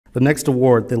The next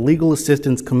award, the Legal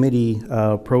Assistance Committee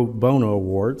Pro Bono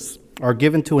Awards, are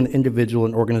given to an individual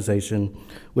and organization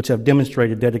which have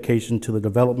demonstrated dedication to the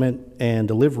development and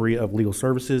delivery of legal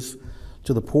services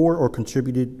to the poor or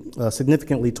contributed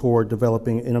significantly toward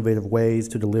developing innovative ways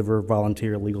to deliver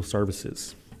volunteer legal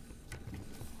services.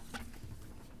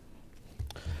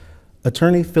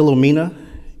 Attorney Philomena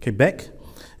Kebec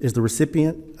is the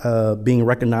recipient, being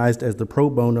recognized as the Pro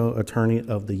Bono Attorney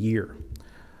of the Year.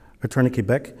 Attorney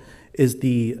Kebec is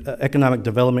the Economic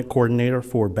Development Coordinator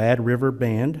for Bad River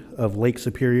Band of Lake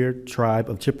Superior Tribe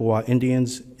of Chippewa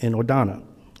Indians in Odanah.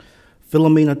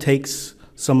 Philomena takes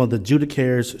some of the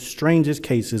Judicare's strangest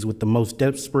cases with the most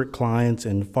desperate clients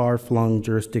in far-flung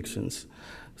jurisdictions,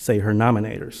 say her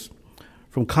nominators.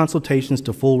 From consultations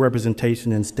to full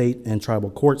representation in state and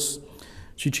tribal courts,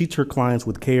 she treats her clients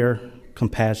with care,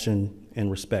 compassion,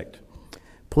 and respect.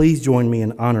 Please join me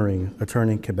in honoring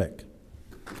Attorney Kebec.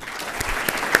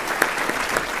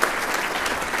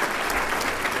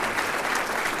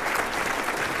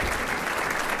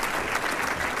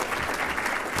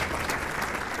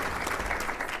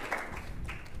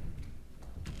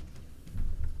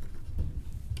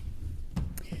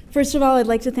 First of all, I'd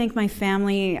like to thank my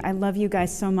family. I love you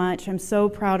guys so much. I'm so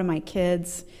proud of my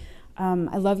kids.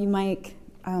 I love you, Mike.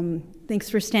 Thanks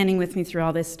for standing with me through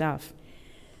all this stuff.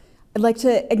 I'd like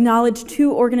to acknowledge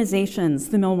two organizations,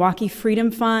 the Milwaukee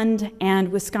Freedom Fund and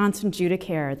Wisconsin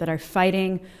Judicare, that are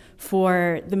fighting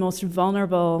for the most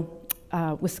vulnerable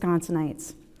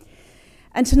Wisconsinites.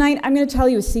 And tonight, I'm going to tell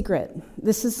you a secret.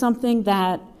 This is something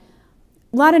that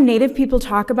a lot of Native people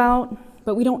talk about,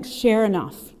 but we don't share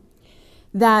enough.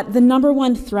 That the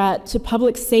 #1 threat to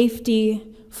public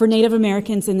safety for Native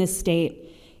Americans in this state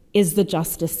is the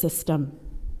justice system.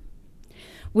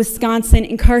 Wisconsin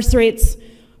incarcerates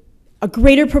a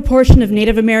greater proportion of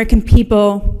Native American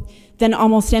people than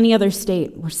almost any other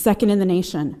state. We're second in the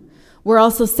nation. We're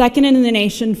also second in the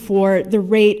nation for the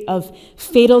rate of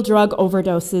fatal drug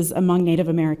overdoses among Native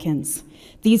Americans.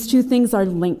 These two things are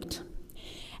linked.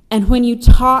 And when you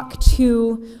talk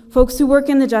to folks who work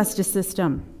in the justice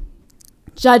system,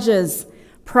 judges,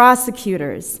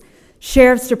 prosecutors,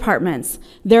 sheriff's departments,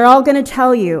 they're all going to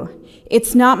tell you,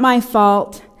 it's not my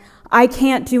fault, I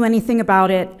can't do anything about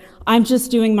it, I'm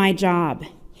just doing my job.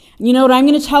 And you know what I'm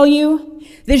going to tell you?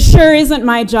 This sure isn't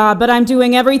my job, but I'm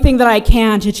doing everything that I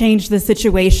can to change the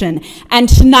situation. And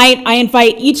tonight, I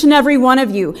invite each and every one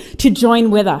of you to join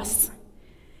with us.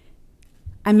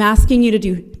 I'm asking you to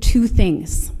do two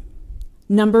things.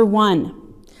 #1,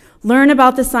 learn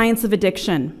about the science of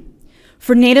addiction.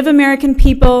 For Native American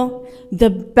people, the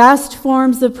best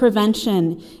forms of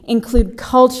prevention include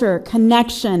culture,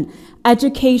 connection,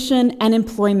 education, and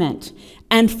employment.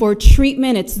 And for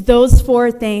treatment, it's those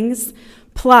 4 things,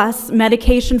 plus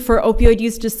medication for opioid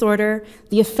use disorder.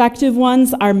 The effective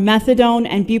ones are methadone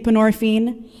and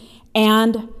buprenorphine,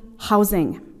 and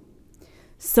housing.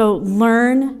 So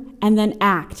learn and then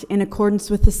act in accordance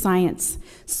with the science.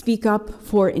 Speak up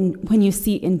when you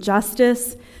see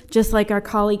injustice, just like our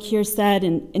colleague here said,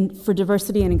 for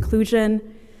diversity and inclusion.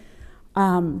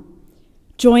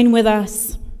 Join with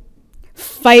us.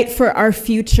 Fight for our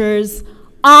futures.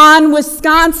 On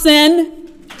Wisconsin,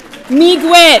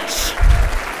 miigwech!